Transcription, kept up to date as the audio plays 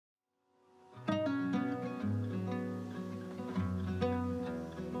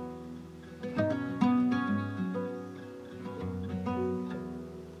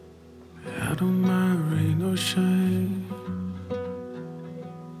don't mind rain or shine.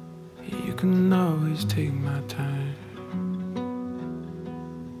 You can always take my time.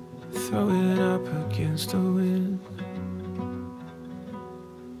 Throw it up against the wind.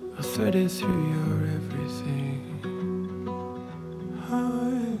 I'll thread it through your everything.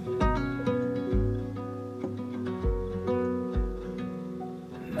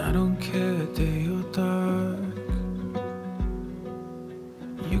 And I don't care day or dark.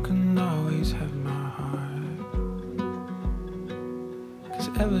 You can always have my heart. 'Cause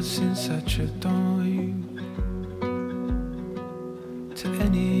ever since I tripped on you, to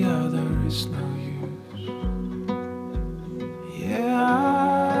any other is no use. Yeah,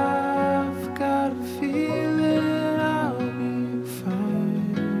 I've got a feeling I'll be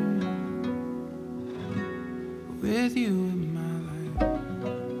fine with you in my life.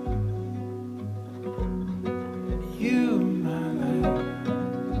 You in my life.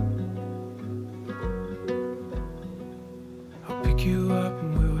 I'll pick you up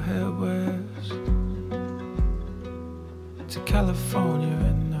and we'll head west to California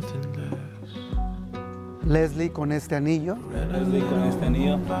and nothing less. Leslie, con este anillo,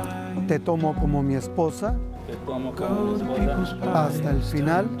 te tomo como mi esposa hasta el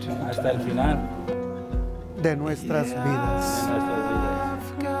final de nuestras vidas.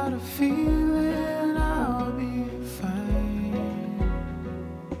 I've got a feeling I'll be fine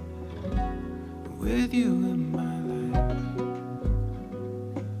with you in my life.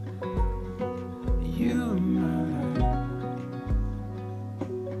 You in my life.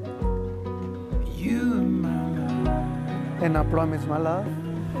 You in my life. And I promise my love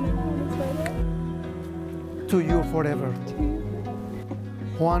to you forever.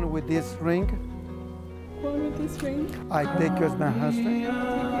 Juan, with this ring, Juan, with this ring, I take you as my husband take you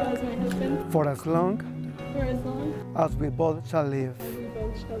as my husband for as long for as long as we both shall live. as we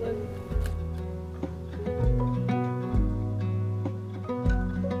both shall live.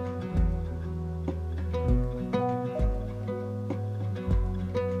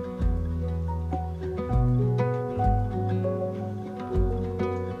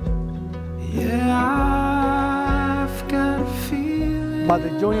 Yeah, I've got a feeling. By the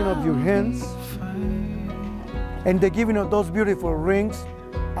joining of your hands and the giving of those beautiful rings,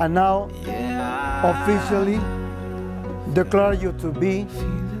 I now officially declare you to be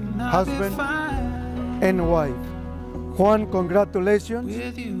husband and wife. Juan, congratulations.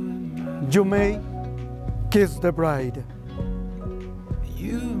 With you in my, You may kiss the bride.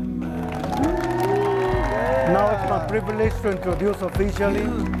 you in my, Now it's my privilege to introduce officially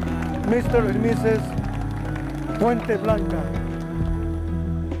Mr. and Mrs. Puente Blanca.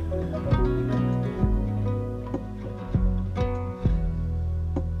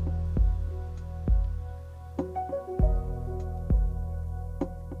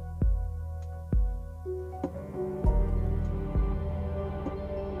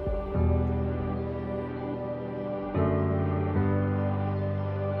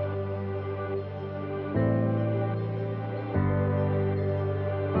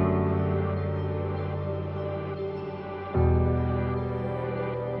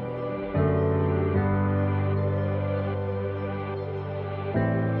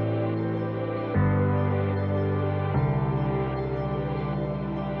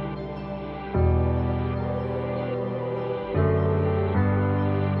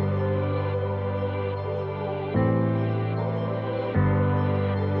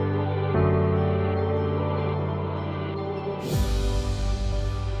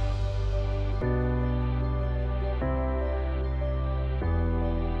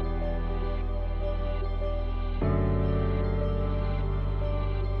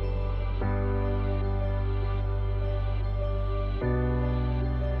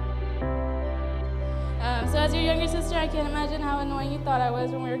 So as your younger sister, I can't imagine how annoying you thought I was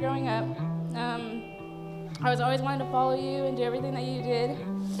when we were growing up. I was always wanting to follow you and do everything that you did.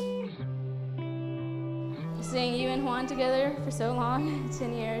 Seeing you and Juan together for so long,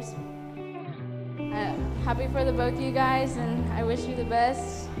 10 years. Happy for the both of you guys, and I wish you the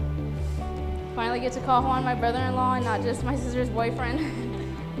best. Finally get to call Juan my brother-in-law and not just my sister's boyfriend.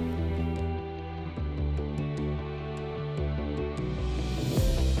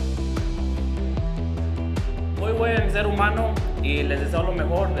 Muy buen ser humano y les deseo lo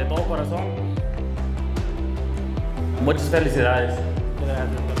mejor de todo corazón. Muchas felicidades.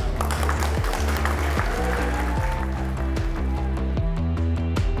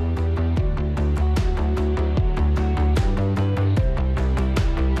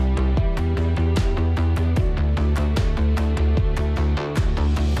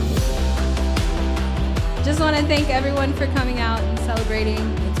 Just want to thank everyone for coming out and celebrating.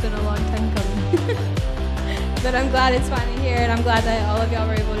 It's been a long time coming. But I'm glad it's finally here, and I'm glad that all of y'all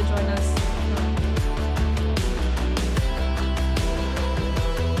were able to join us.